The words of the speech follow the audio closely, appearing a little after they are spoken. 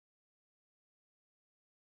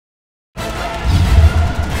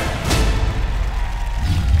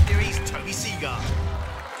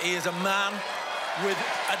He is a man with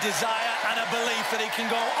a desire and a belief that he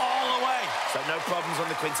can go all the way. So no problems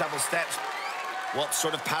on the quintuple steps. What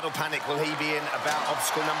sort of paddle panic will he be in about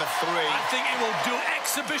obstacle number 3? I think he will do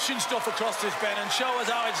exhibition stuff across this bend and show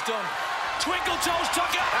us how it's done. Twinkle toes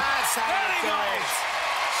tucker. That's how there he you do goes. it.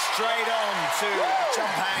 Straight on to the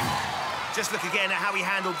jump hang. Just look again at how he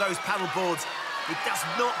handled those paddle boards. It does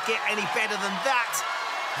not get any better than that.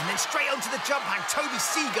 And then straight onto the jump hang. Toby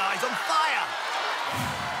Segar is on fire.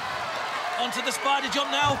 Onto the spider jump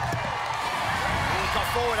now. He got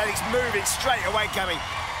forward and he's moving straight away, Cammy.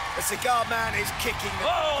 The Cigar Man is kicking the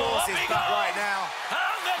horse's butt right now.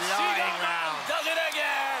 And the Cigar Man does it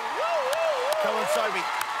again. Woo, woo, woo. Come on, Toby.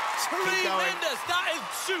 Tremendous. That is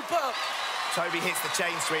superb. Toby hits the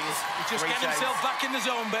chain swings. He's just getting himself back in the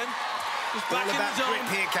zone, Ben. Just back in the zone.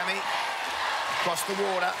 Grip here, Cammy. Across the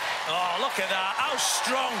water. Oh, look at that. How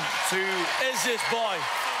strong is this boy?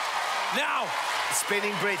 Now.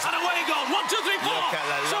 Spinning bridge. And away he goes. 1, 2, 3, 4. Look at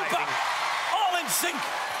the super. lighting. All in sync.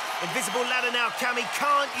 Invisible ladder now, Cammy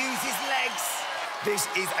can't use his legs. This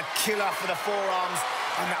is a killer for the forearms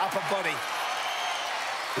and the upper body.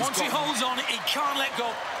 Once he holds on, he can't let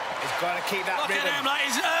go. He's got to keep that rhythm. Look at him, like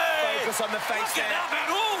he's... Hey! Focus on the face there. Look at that,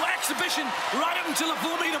 man. Oh, exhibition right up until the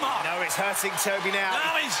 4-metre mark. No, it's hurting Toby now.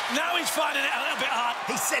 Now he's finding it a little bit hard.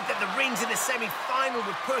 He said that the rings in the semi-final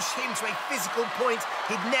would push him to a physical point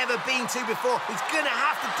he'd never been to before. He's going to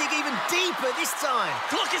have to dig even deeper this time.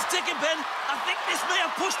 Clock is ticking, Ben. I think this may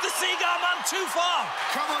have pushed the Segar Man too far.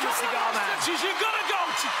 Come on, the Cigar Man. You've got to go.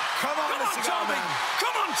 Come on, the Cigar Man.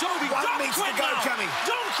 Come on, Toby. Don't quit now. Cammy.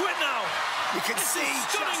 Don't quit now. You can see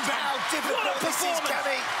just how difficult this is,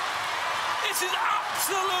 Cammy. This is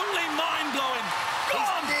absolutely mind-blowing. Go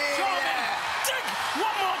on, Toby. Dig.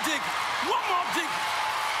 One more dig. One more dig.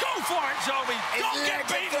 Go for it, Toby. Don't get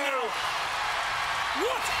beaten now.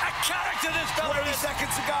 What a character this fella is. 20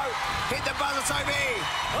 seconds to go. Hit the buzzer, Toby.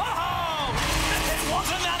 Oh, it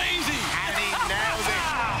wasn't that easy. And he nailed it.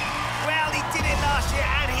 Well, he did it last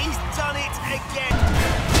year, and he's done it again.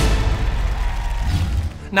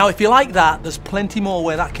 Now, if you like that, there's plenty more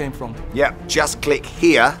where that came from. Yep, just click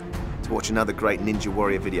here to watch another great Ninja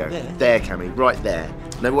Warrior video. There, Cammy, right there.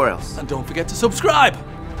 Nowhere else. And don't forget to subscribe.